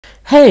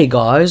Hey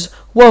guys,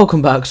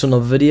 welcome back to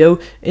another video.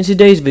 In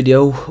today's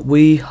video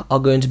we are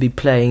going to be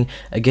playing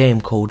a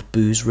game called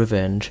Boo's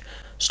Revenge.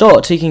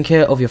 Start taking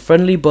care of your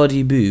friendly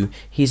buddy Boo.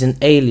 He's an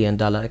alien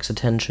that likes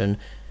attention.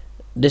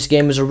 This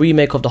game is a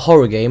remake of the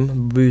horror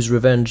game Boo's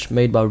Revenge,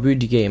 made by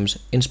Rudy Games,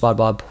 inspired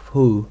by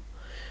Who.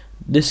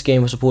 This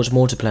game supports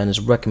multiplayer and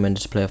is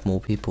recommended to play with more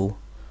people.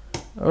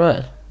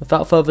 Alright,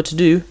 without further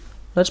ado,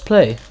 let's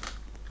play.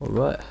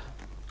 Alright,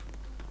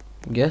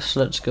 guess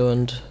let's go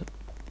and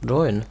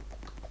join.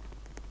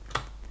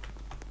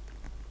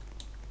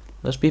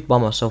 Let's be by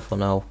myself for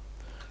now,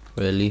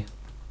 really.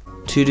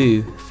 To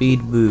do,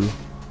 feed Boo.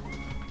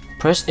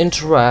 Press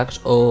interact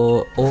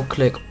or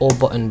click or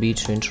button B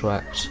to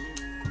interact.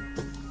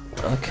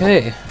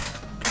 Okay.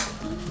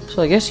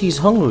 So I guess he's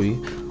hungry.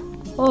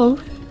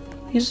 Oh,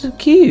 he's so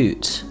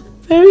cute.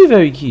 Very,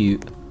 very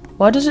cute.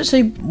 Why is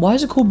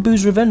it called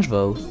Boo's Revenge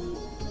though?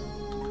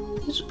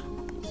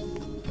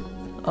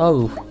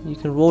 Oh, you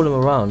can roll him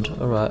around.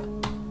 Alright.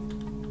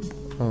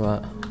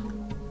 Alright.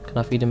 Can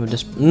I feed him with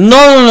this?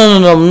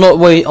 No,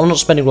 I'm not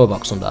spending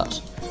Robux on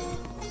that.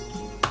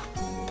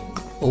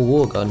 Oh,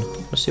 war gun.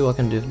 Let's see what I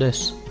can do with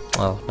this.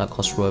 Oh, that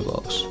costs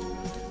Robux.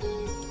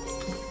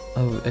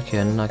 Oh, okay,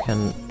 and I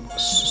can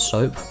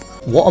soap.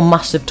 What a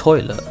massive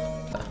toilet.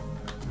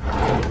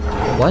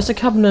 Why is the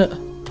cabinet?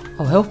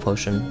 Oh, health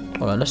potion.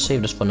 Alright, let's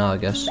save this for now, I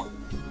guess.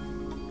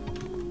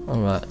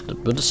 Alright,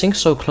 but the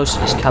sink's so close to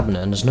this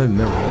cabinet and there's no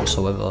mirror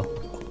whatsoever.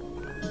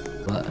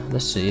 Right,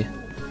 let's see.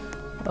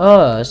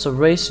 Ah, it's a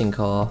racing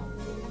car.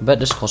 I bet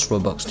this costs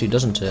Robux too,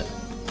 doesn't it?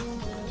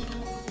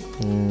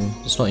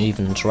 It's not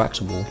even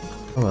interactable.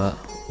 Alright,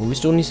 well, we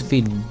still need to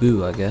feed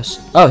Boo, I guess.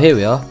 Oh, here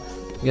we are.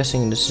 I'm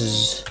guessing this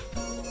is...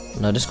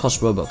 No, this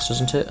costs Robux,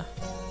 doesn't it?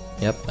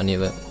 Yep, I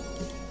knew it.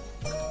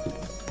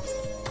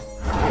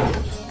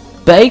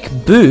 Bake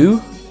Boo?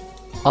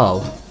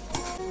 Oh.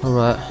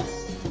 Alright.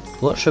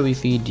 What shall we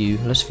feed you?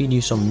 Let's feed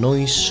you some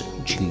nice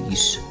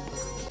cheese.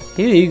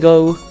 Here you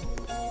go.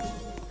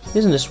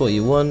 Isn't this what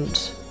you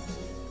want?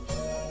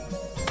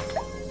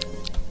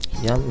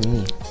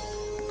 Yummy.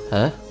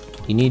 Huh?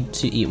 You need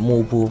to eat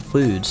more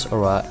foods.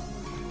 Alright.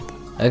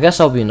 I guess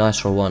I'll be nice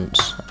for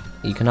once.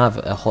 You can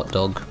have a hot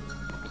dog.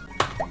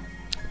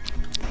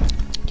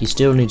 He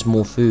still needs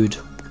more food.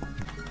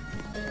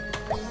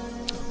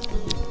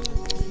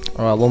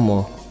 Alright, one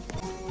more.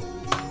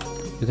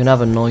 You can have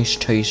a nice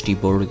tasty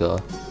burger.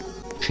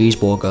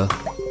 Cheeseburger.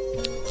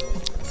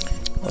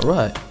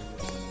 Alright.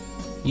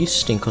 You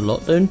stink a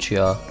lot, don't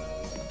ya?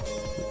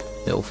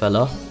 Little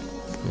fella.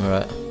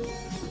 Alright.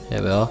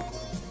 Here we are.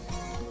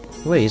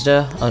 Wait, is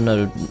there? Oh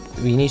no,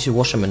 we need to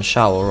wash him in the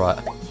shower, right?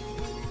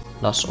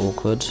 That's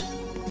awkward.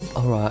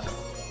 Alright.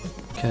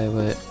 Okay,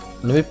 wait.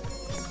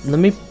 Let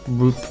me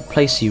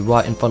place you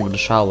right in front of the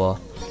shower.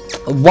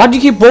 Why do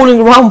you keep rolling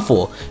around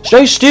for?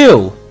 Stay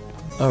still!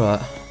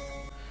 Alright.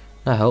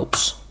 That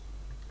helps.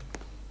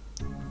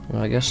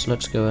 I guess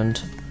let's go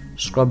and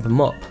scrub him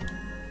up.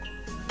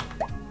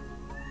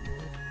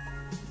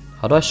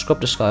 How do I scrub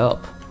this guy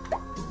up?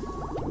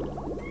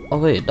 Oh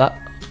wait,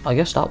 I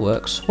guess that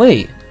works.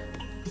 Wait!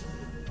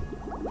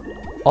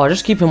 Oh, I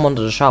just keep him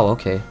under the shower,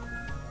 okay.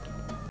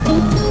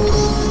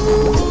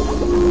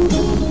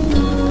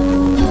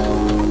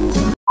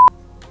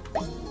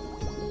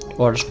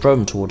 Or I just throw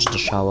him towards the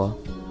shower.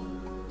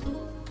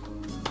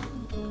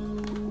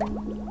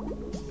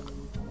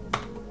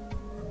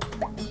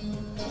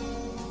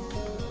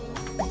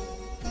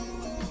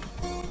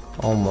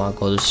 Oh my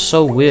god, it's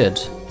so weird.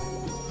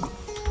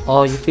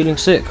 Oh, you're feeling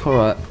sick?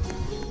 Alright.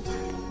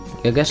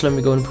 I guess let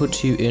me go and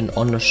put you in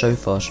on the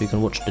sofa so you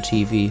can watch the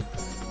TV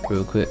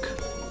real quick.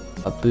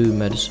 A Boo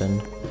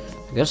medicine.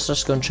 I guess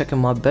let's go and check in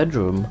my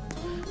bedroom.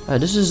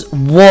 This is...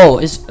 Whoa!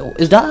 Is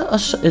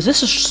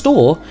this a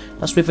store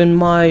that's within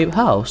my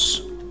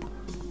house?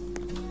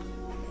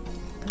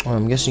 Oh,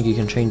 I'm guessing you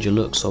can change your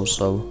looks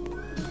also.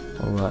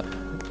 Alright.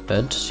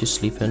 Bed, you're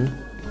sleeping.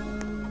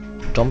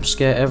 Jump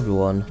scare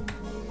everyone.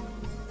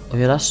 Oh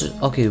yeah, that's...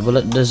 Okay,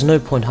 well there's no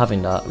point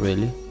having that,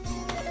 really.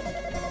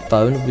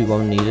 Phone, we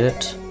won't need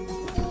it.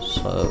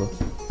 So...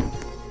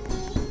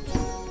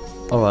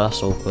 Alright,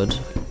 that's awkward.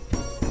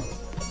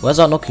 Where's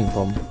that knocking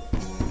from?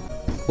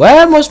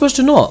 Where am I supposed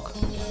to knock?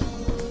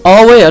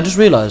 Oh wait, I just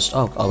realised.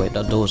 Oh wait,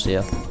 that door's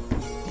here.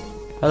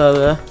 Hello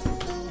there.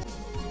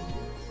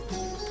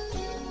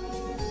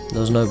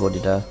 There's nobody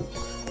there.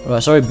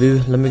 Alright, sorry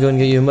Boo, let me go and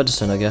get you a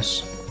medicine, I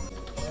guess.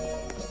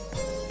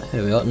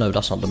 Here we are. No,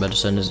 that's not the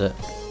medicine, is it?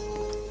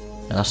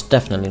 No, that's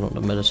definitely not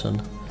the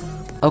medicine.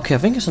 Okay, I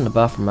think it's in the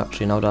bathroom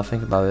actually, now that I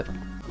think about it.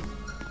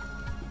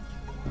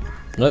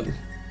 Nope.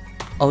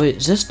 Oh wait,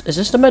 is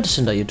this the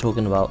medicine that you're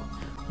talking about?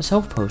 This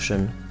health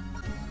potion.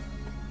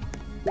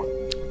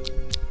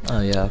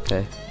 Oh yeah,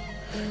 okay.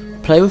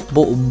 Play with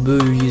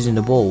Boo using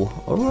the ball.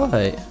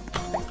 Alright.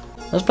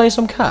 Let's play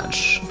some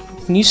catch.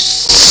 Can you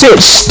sit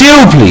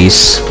still,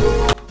 please?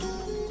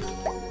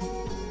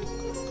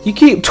 You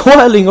keep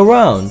twirling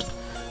around.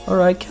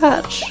 Alright,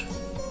 catch.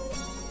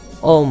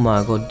 Oh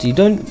my god, you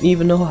don't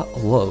even know how...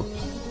 Whoa.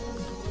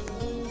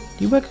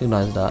 Do you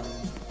recognize that?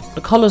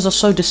 The colours are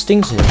so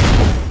distinctive.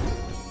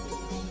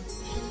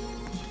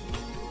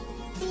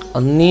 I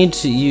need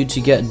you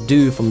to get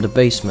Boo from the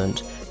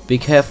basement. Be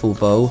careful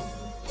though.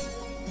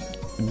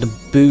 The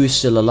Boo is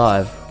still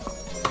alive.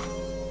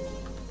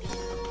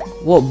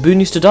 What, Boo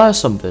needs to die or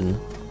something?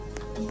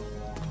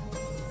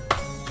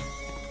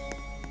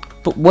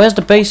 But where's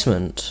the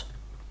basement?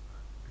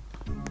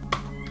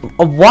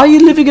 Why are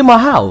you living in my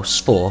house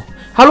for?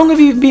 How long have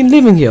you been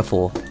living here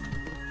for?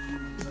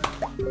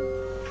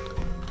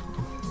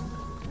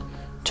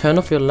 Turn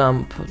off your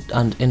lamp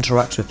and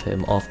interact with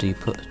him after you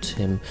put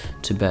him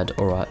to bed.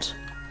 Alright.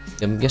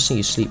 I'm guessing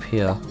you sleep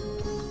here.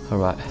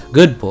 Alright.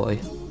 Good boy.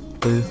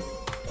 Boo.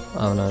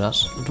 Oh no,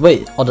 that's...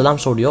 Wait, oh, the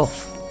lamp's already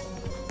off.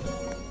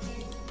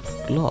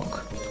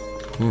 Lock.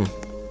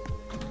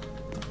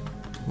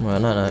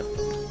 Right, night.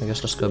 I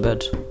guess let's go to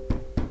bed.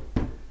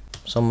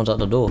 Someone's at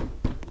the door.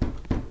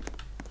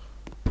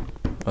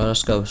 Right,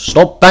 let's go.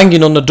 Stop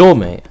banging on the door,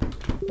 mate.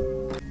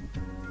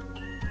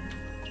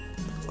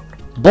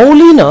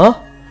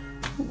 Bolina?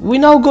 We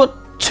now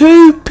got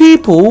 2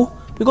 people.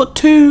 We got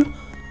 2...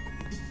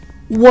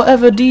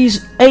 whatever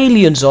these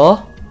aliens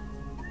are.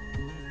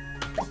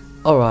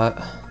 Alright.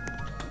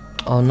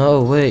 Oh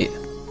no, wait.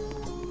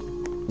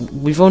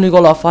 We've only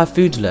got like 5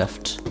 foods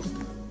left.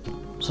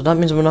 So that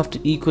means we're gonna have to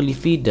equally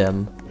feed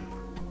them.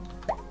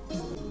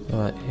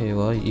 Alright, here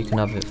you are. You can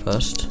have it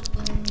first.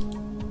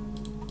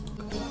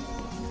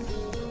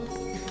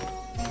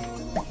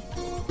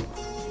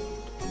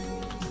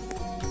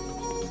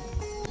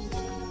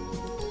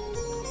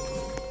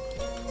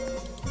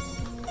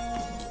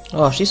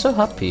 Oh, she's so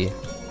happy.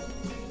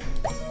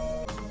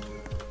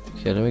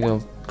 Okay, let me go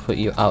put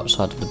you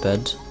outside of the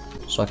bed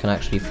so I can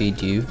actually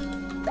feed you.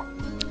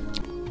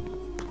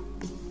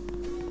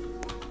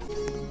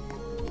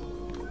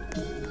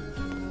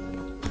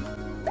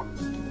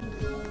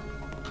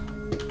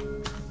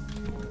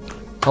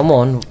 Come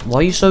on, why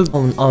are you so...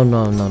 Oh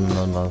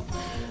no.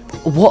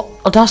 What?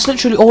 That's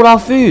literally all our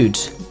food.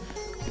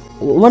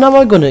 When am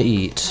I gonna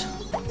eat?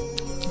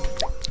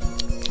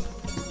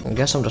 I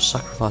guess I'm just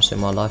sacrificing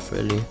my life,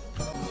 really.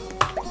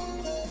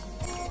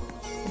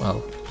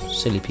 Wow,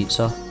 silly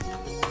pizza.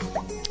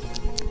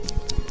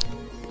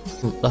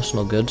 That's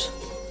not good.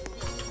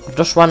 I've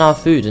just run out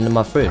of food in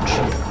my fridge.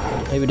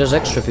 Maybe there's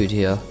extra food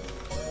here.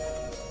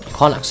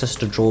 Can't access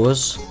the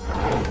drawers.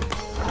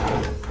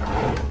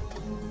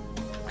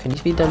 Can you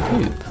feed them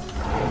poop?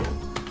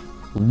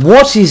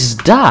 What is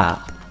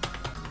that?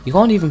 You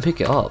can't even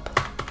pick it up.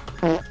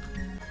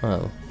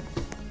 Oh.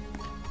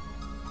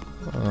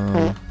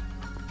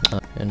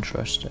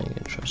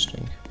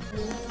 Interesting.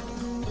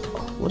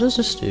 What does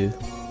this do?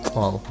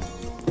 Oh.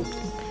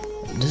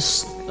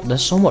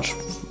 There's so much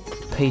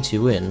pay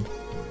to win.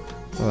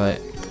 Right.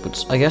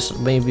 But I guess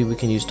maybe we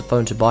can use the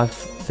phone to buy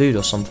food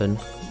or something.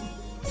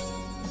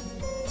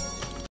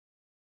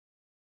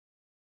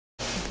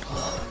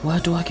 Where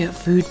do I get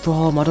food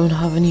from? I don't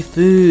have any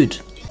food.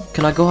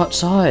 Can I go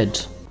outside?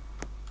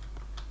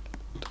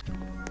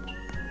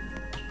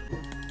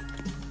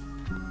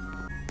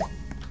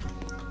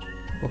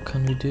 What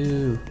can we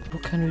do?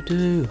 What can we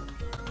do?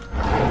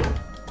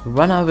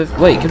 Run out of...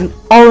 Wait, can we...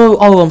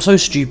 Oh, I'm so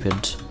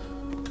stupid.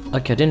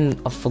 Okay,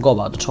 I forgot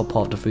about the top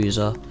part of the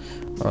freezer.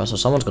 Alright, so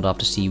someone's got to have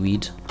the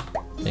seaweed.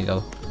 There you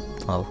go.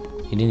 Oh,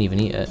 he didn't even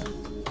eat it.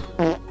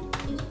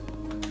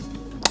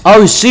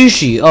 Oh,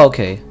 sushi! Oh,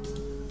 okay.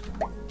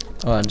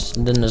 Alright,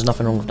 then there's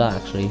nothing wrong with that,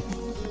 actually.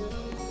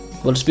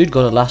 Well, this food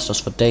gotta last us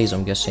for days,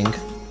 I'm guessing.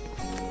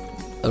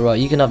 Alright,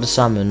 you can have the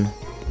salmon.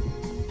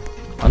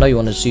 I know you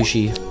wanted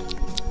sushi.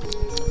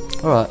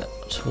 Alright,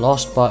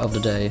 last bite of the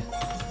day.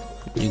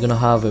 You're gonna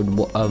have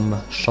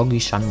a soggy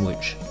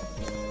sandwich.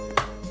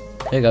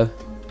 There you go.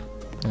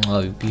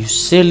 Oh, you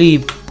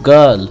silly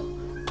girl.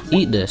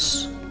 Eat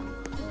this.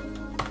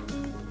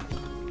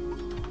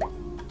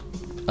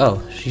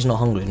 Oh, she's not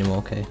hungry anymore,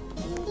 okay.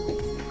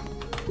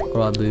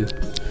 Alright, Boo.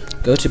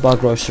 Go to buy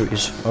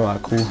groceries.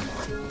 Alright, cool.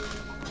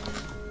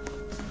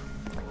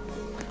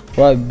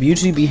 Right,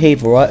 beauty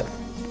behave, alright?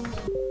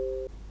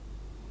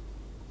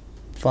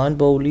 Find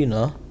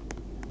Bolina.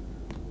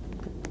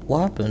 What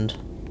happened?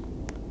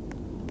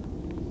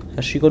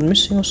 Has she gone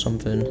missing or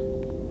something?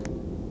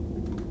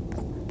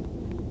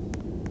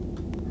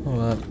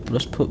 Alright,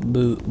 let's put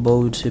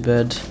Bo to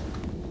bed.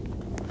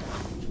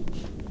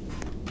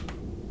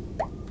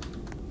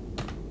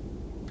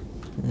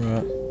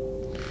 Alright.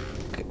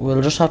 Okay,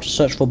 we'll just have to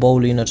search for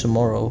Bolina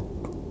tomorrow.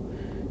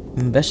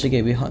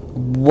 Investigate behind...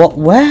 What?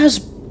 Where has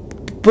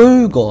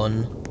Boo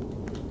gone?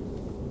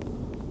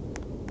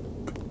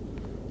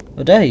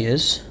 Oh, there he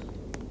is.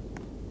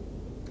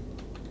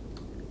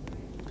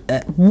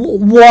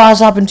 What has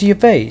happened to your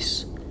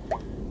face?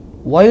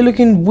 Why are you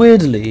looking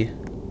weirdly?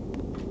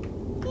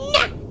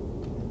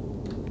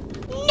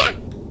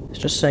 It's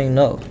just saying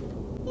no.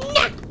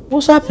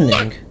 What's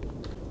happening?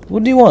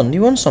 What do you want? Do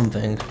you want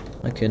something?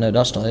 Okay, no,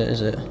 that's not it,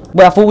 is it?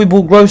 Wait, I thought we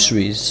bought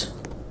groceries.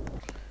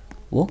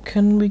 What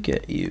can we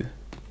get you?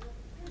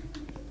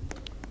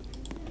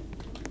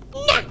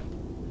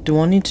 Do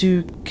I need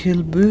to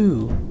kill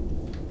Boo?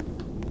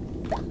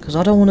 Because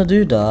I don't want to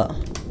do that.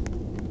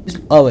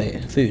 Oh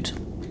wait, food.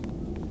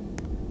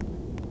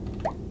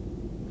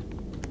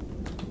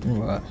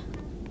 Alright.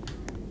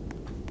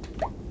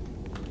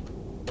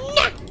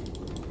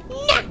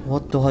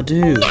 What do I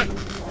do?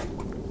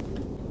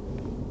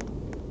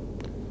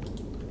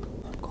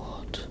 Oh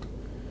god.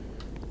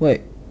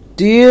 Wait.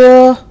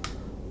 Dear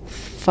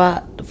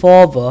fat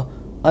father,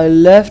 I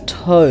left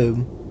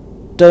home.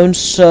 Don't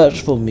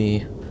search for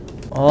me.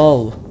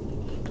 Oh.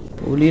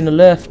 Paulina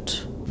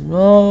left.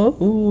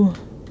 No.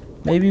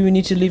 Maybe we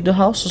need to leave the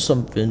house or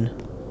something.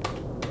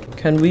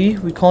 Can we?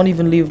 We can't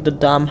even leave the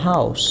damn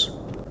house.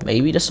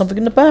 Maybe there's something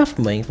in the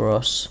bathroom waiting for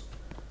us.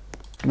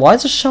 Why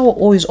is the shower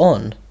always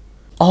on?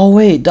 Oh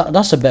wait,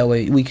 that's a better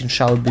way we can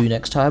shower Boo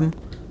next time.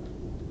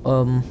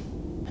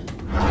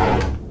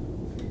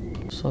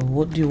 So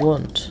what do you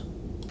want?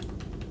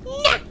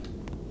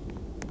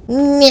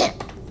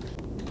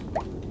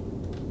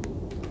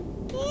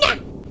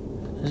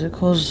 Is it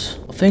cause...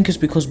 I think it's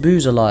because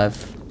Boo's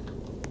alive.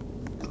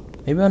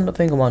 Maybe I don't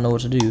think I might know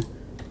what to do.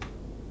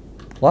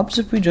 What happens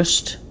if we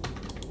just...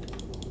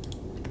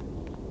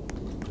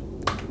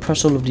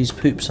 press all of these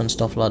poops and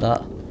stuff like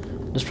that?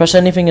 Just press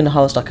anything in the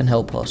house that can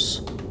help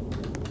us.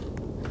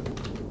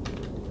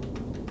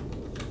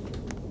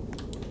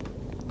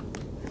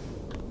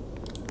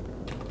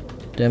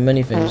 There are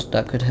many things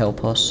that could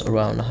help us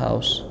around the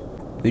house.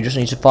 We just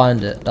need to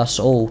find it. That's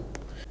all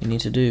we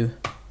need to do.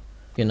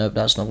 You know,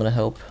 that's not gonna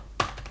help.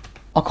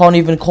 I can't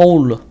even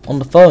call on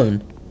the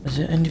phone. Is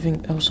there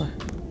anything else I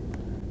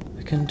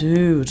can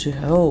do to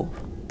help?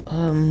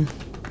 Can't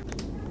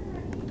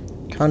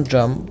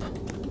jump.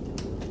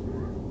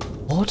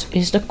 What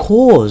is the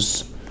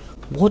cause?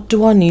 What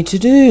do I need to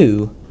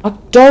do? I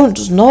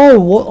don't know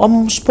what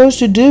I'm supposed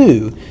to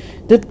do.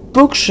 The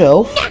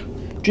bookshelf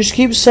just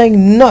keeps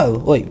saying no.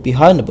 Wait,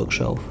 behind the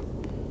bookshelf.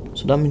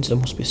 So that means there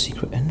must be a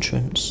secret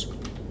entrance.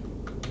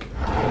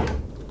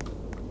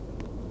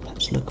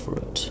 Let's look for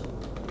it.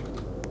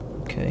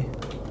 Okay.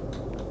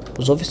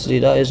 Because obviously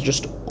that is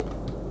just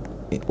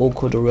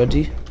awkward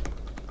already.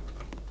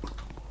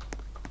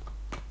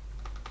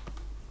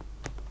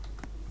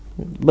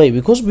 Wait,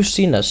 because we've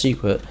seen that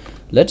secret,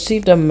 let's see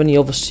if there are many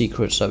other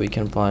secrets that we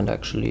can find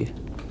actually.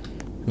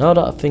 Now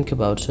that I think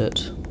about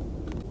it.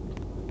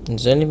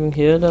 Is there anything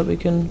here that we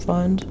can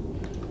find?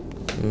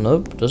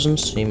 Nope, doesn't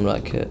seem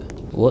like it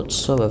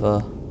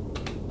whatsoever.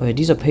 Wait,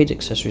 these are paid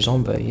accessories,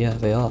 aren't they? Yeah,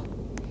 they are.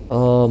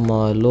 Oh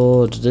my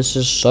lord, this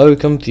is so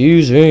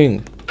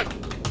confusing.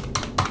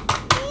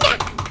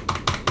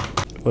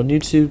 I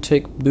need to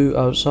take Boo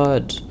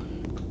outside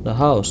the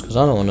house, because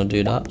I don't want to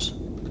do that.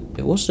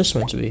 Wait, what's this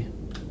meant to be?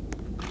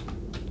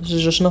 This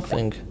is just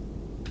nothing.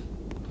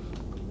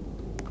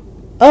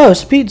 Oh,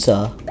 it's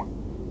pizza.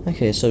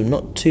 Okay, so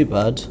not too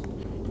bad.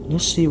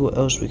 Let's see what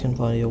else we can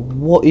find here.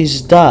 What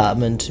is that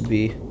meant to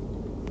be?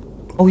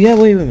 Oh yeah,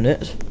 wait a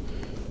minute.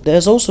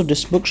 There's also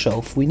this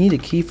bookshelf. We need a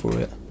key for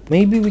it.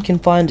 Maybe we can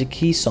find a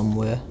key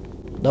somewhere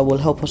that will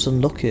help us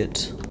unlock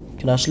it.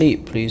 Can I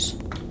sleep, please?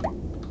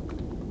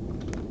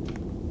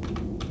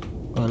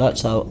 Oh,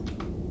 that's out.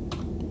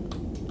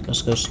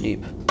 Let's go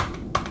sleep.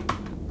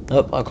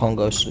 Nope, I can't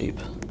go sleep.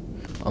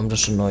 I'm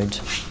just annoyed.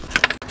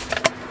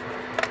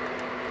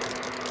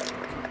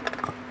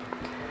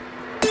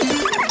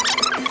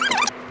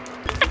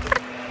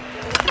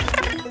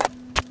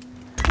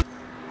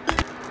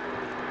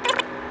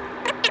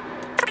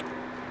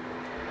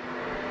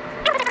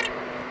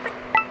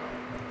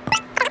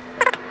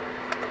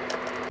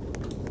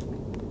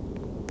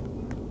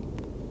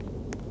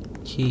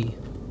 Key.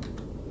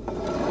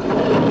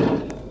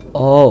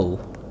 Oh.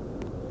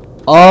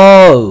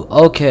 Oh,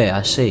 okay,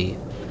 I see.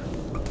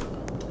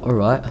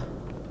 Alright.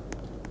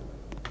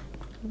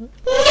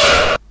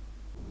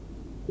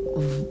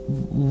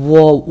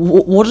 Whoa,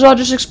 what did I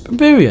just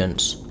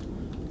experience?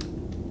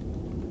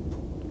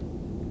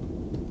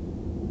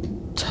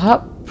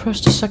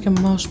 Press the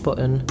second mouse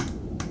button.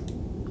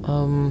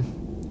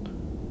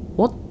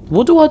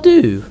 What do I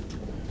do?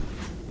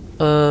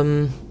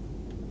 Wanna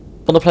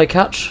play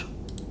catch?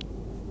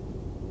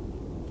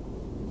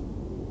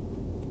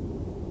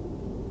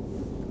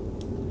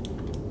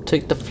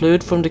 Take the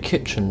fluid from the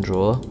kitchen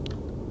drawer.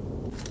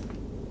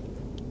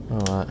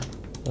 Alright,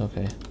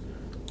 okay.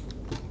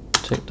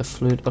 Take the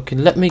fluid. Okay,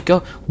 let me go.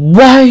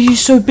 Why are you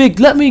so big?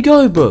 Let me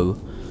go, bro. Do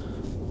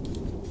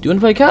you want to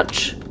play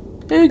catch?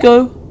 Here you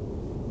go.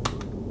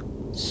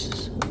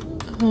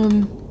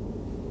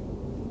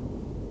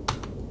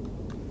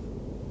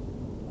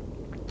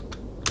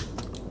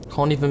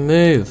 Can't even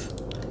move.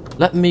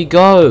 Let me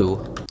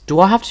go.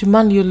 Do I have to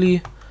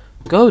manually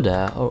go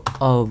there?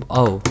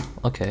 Oh,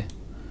 okay.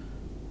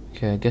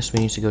 Okay, I guess we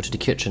need to go to the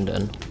kitchen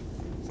then.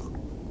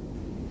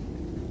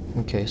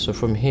 Okay, so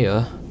from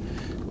here,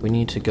 we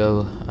need to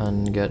go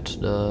and get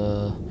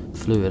the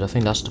fluid. I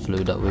think that's the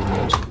fluid that we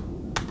need.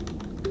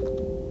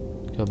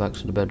 Go back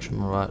to the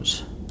bedroom,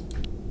 alright.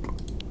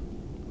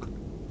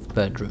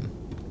 Bedroom.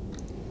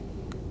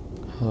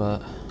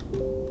 Alright.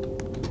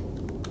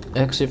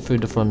 Exit through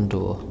the front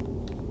door.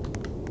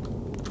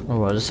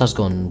 Alright, this has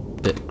gone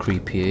a bit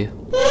creepy.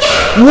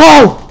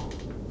 Whoa!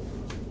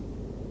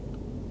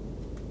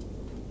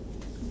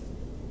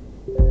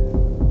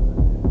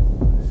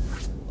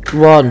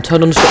 Run,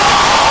 turn on the screen.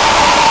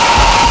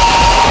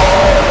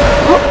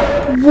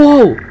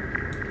 Whoa!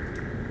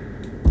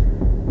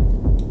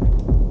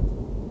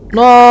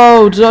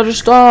 No, did I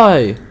just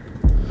die?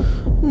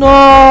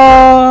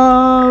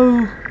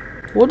 No!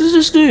 What does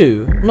this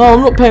do? No,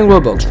 I'm not paying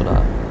Robux for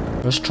that.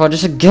 Let's try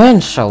this again,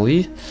 shall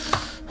we?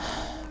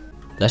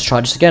 Let's try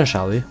this again,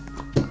 shall we?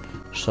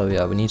 So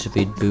yeah, we need to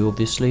feed Boo,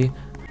 obviously.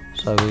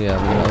 So yeah,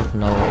 we're gonna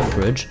open our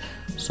fridge.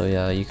 So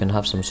yeah, you can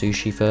have some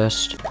sushi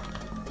first.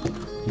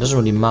 It doesn't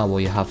really matter what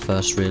you have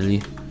first,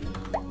 really.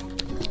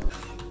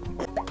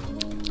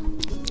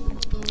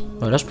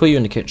 Right, let's put you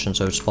in the kitchen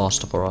so it's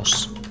faster for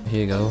us.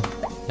 Here you go.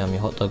 Yummy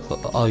hot dog.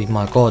 Oh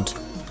my god.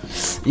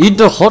 Eat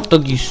the hot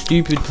dog, you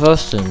stupid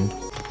person.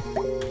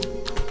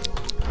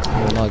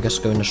 Well, now I guess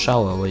go in the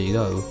shower. Where you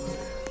go?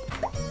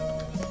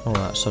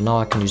 Alright, so now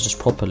I can use this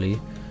properly.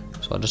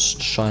 So I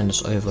just shine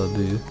this over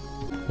Boo.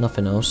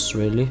 Nothing else,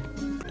 really.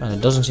 And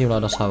it doesn't seem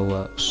like that's how it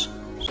works.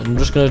 So I'm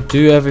just gonna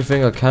do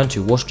everything I can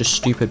to watch this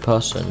stupid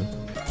person.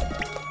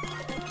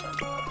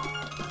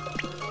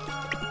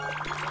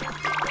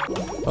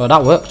 Oh,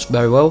 that worked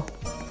very well.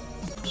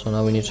 So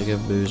now we need to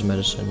give Boo's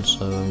medicine.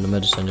 So the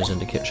medicine is in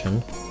the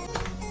kitchen.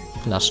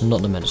 That's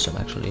not the medicine,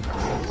 actually.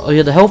 Oh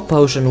yeah, the health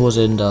potion was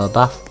in the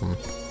bathroom.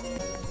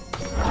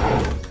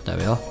 There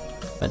we are.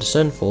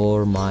 Medicine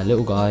for my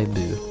little guy,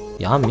 Boo.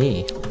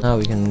 Yummy. Now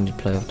we can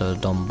play with the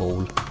dumb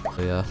ball.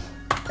 So yeah.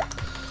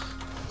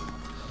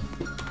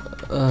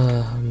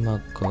 Oh my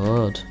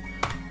god.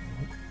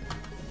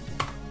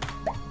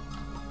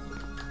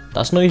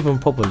 That's not even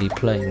properly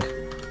playing.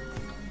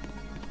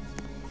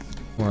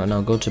 Alright,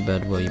 now go to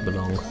bed where you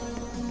belong.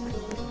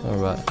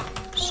 Alright.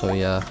 So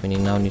yeah, we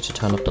now need to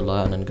turn off the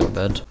light and then go to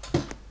bed.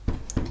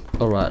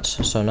 Alright,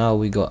 so now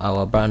we got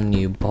our brand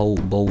new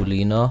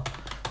bowlina.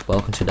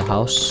 Welcome to the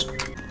house.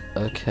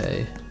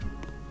 Okay.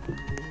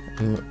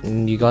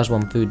 You guys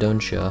want food,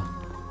 don't you?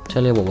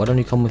 Tell you what, why don't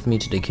you come with me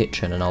to the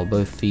kitchen and I'll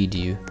both feed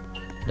you.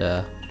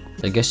 There.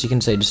 I guess you can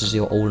say this is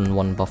your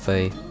all-in-one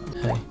buffet.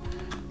 Hey.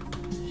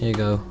 Here you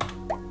go.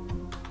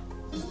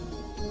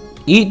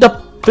 Eat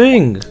the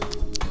thing!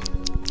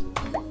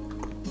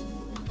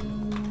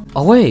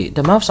 Oh wait,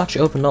 the mouths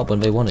actually open up when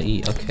they want to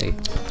eat. Okay.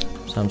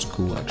 Sounds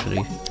cool,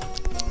 actually.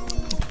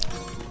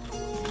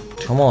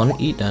 Come on,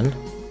 eat then.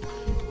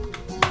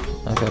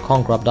 Okay, I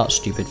can't grab that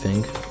stupid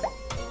thing.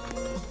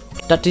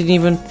 That didn't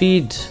even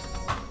feed.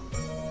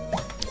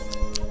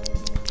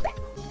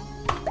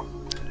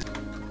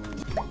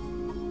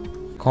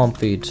 Can't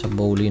feed a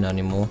bowlina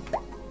anymore.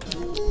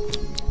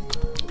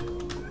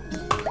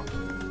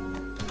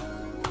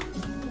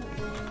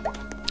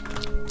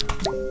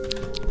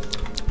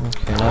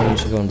 Okay, now I need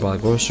to go and buy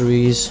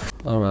groceries.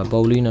 Alright,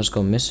 bowlina's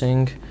gone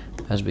missing,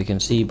 as we can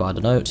see by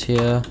the notes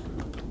here.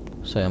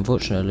 So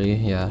unfortunately,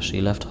 yeah, she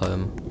left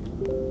home.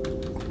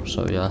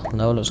 So yeah,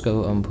 now let's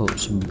go and put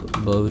some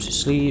Bo to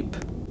sleep.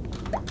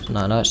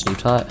 Night night, sleep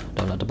tight.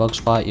 Don't let the bugs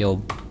fight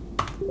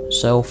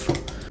yourself.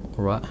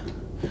 Alright.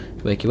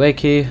 Wakey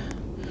wakey.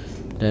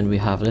 Then we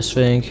have this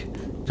thing.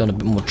 Gone a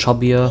bit more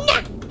chubbier.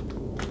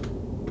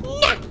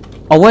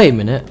 Oh wait a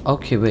minute.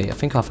 Okay, wait. I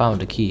think I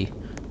found the key.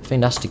 I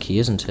think that's the key,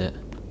 isn't it?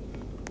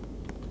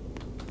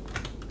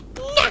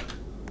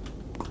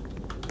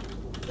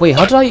 Wait,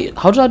 how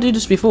did I do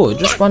this before? It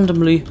just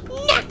randomly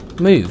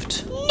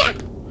moved.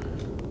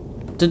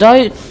 Did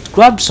I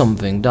grab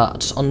something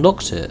that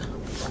unlocked it?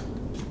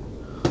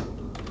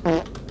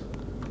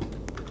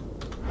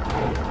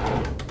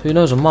 Who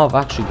knows, I might have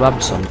actually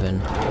grabbed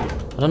something.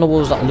 I don't know what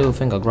was that little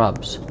thing I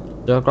grabbed.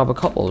 Did I grab a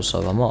cup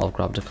also? I might have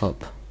grabbed a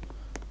cup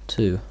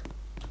too.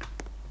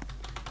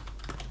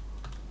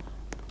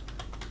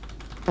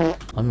 I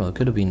don't know, it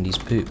could have been these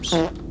poops.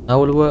 Now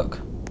will it work?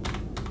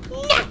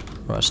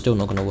 Right, still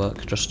not gonna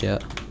work just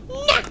yet.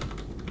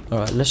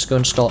 Alright, let's go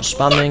and start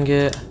spamming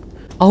it.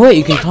 Oh wait,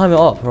 you can climb it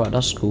up. Right,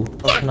 that's cool.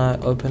 How can I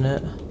open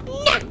it?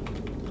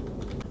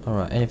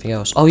 Alright, anything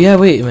else? Oh yeah,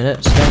 wait a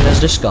minute. Then there's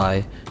this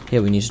guy.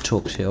 Here we need to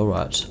talk to.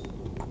 Alright.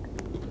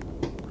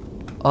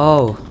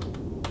 Oh.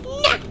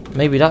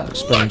 Maybe that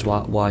explains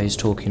why he's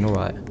talking.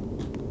 Alright.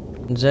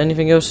 Is there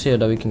anything else here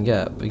that we can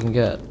get? We can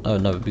get... Oh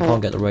no, we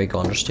can't get the ray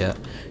gun just yet.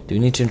 Do we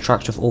need to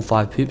interact with all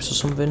 5 poops or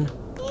something?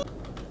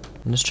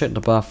 Let's check the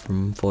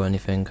bathroom for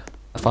anything.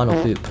 A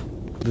final poop.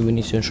 Do we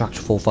need to interact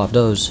with all 5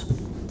 those?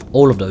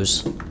 All of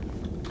those.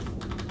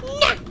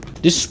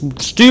 This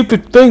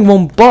stupid thing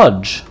won't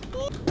budge.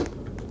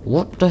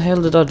 What the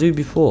hell did I do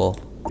before?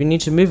 We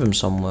need to move him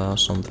somewhere or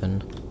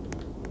something.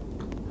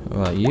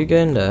 Alright, you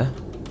get in there.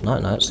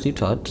 Night night, sleep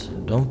tight.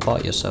 Don't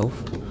fight yourself.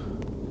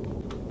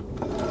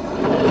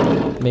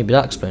 Maybe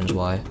that explains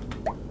why.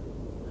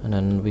 And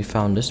then we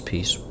found this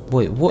piece.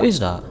 Wait, what is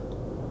that?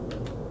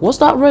 What's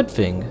that red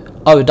thing?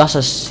 Oh, that's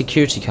a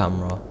security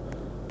camera.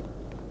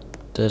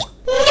 There's...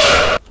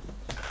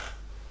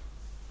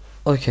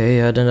 Okay,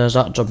 yeah, then there's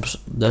that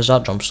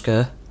jump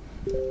scare.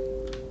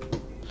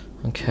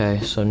 Okay.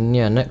 Okay, so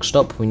yeah, next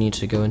up we need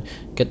to go and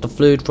get the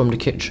food from the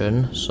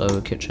kitchen.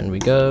 So kitchen we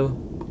go.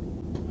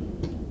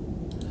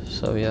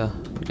 So yeah,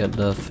 we get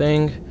the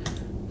thing.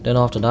 Then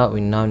after that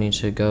we now need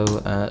to go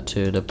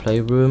to the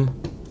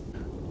playroom.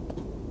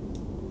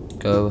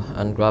 Go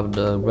and grab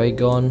the ray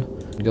gun.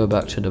 Go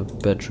back to the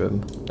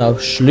bedroom. Now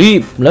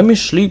sleep! Let me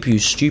sleep, you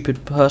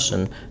stupid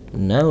person.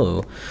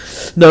 No.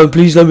 No,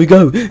 please let me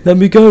go! Let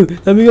me go!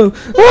 Let me go!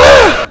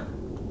 Ah!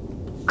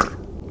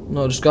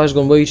 No, this guy's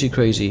gone way too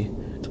crazy.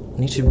 I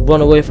need to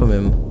run away from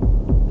him.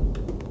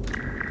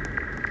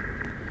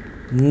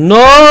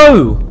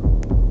 No!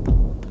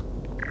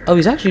 Oh,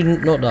 he's actually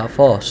not that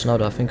fast now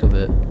that I think of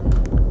it.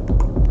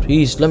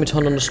 Please, let me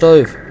turn on the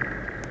stove.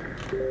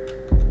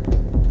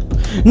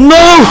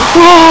 No!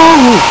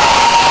 Oh!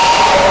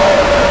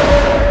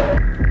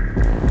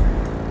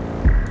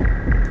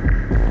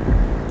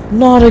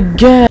 Not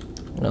again!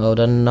 Oh,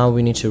 then now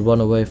we need to run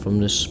away from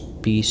this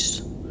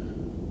beast.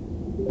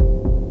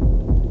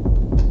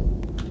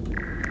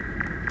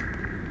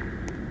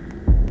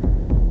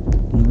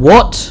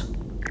 What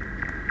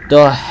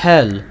the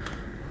hell?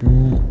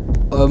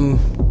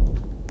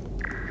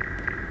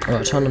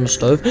 Alright, turn on the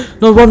stove.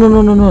 No, run, run,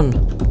 run, run, run.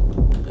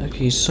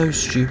 Okay, he's so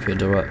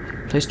stupid.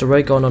 Alright, place the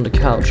ray gun on the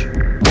couch.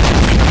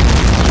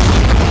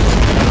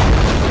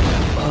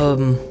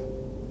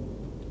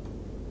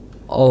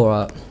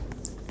 Alright.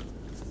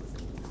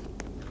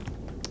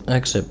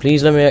 Exit.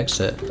 Please let me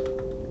exit.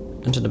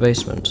 Into the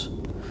basement.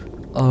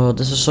 Oh,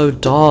 this is so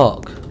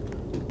dark.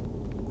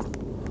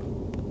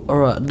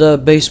 Alright, the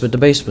basement, the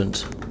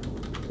basement.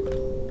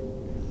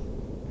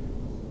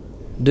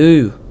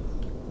 Do.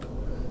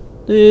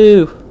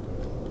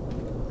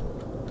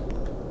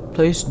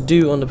 Place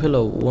do on the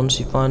pillow once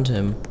you find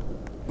him.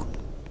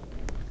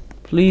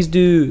 Please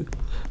do.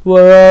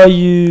 Where are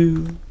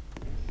you?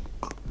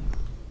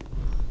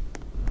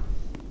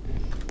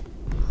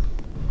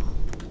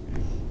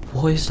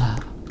 What is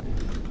that?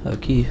 A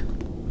key.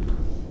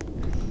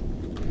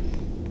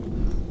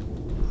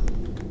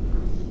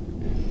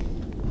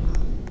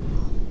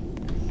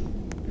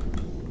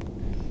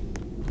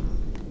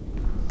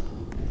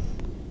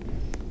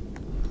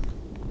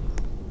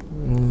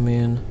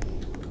 Man,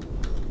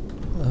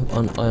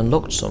 I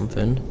unlocked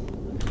something.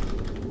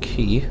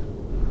 Key.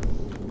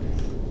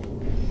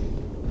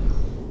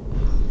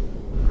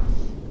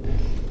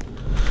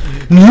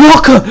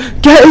 Locker!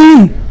 Get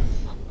in!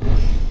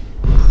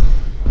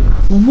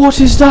 What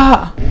is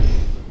that?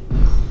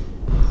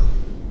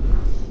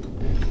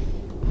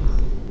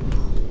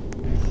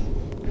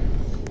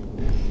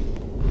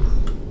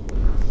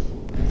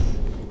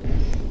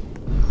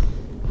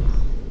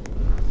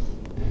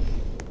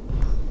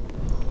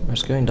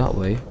 It's going that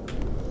way.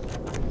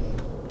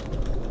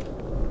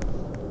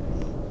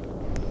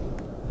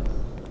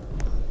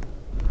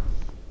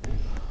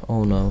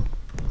 Oh no.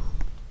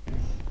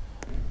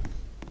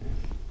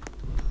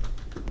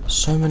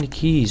 So many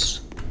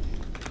keys.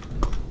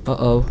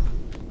 Uh-oh.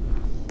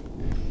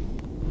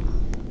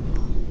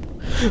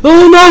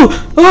 Oh no!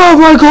 Oh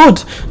my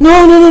god!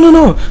 No, no, no, no,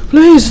 no!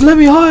 Please, let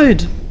me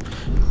hide!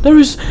 There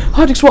is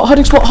hiding spot,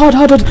 hide,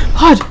 hide!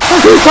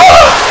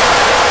 Ah!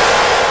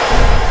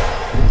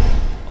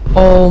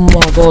 Oh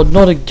my god,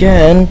 not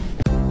again!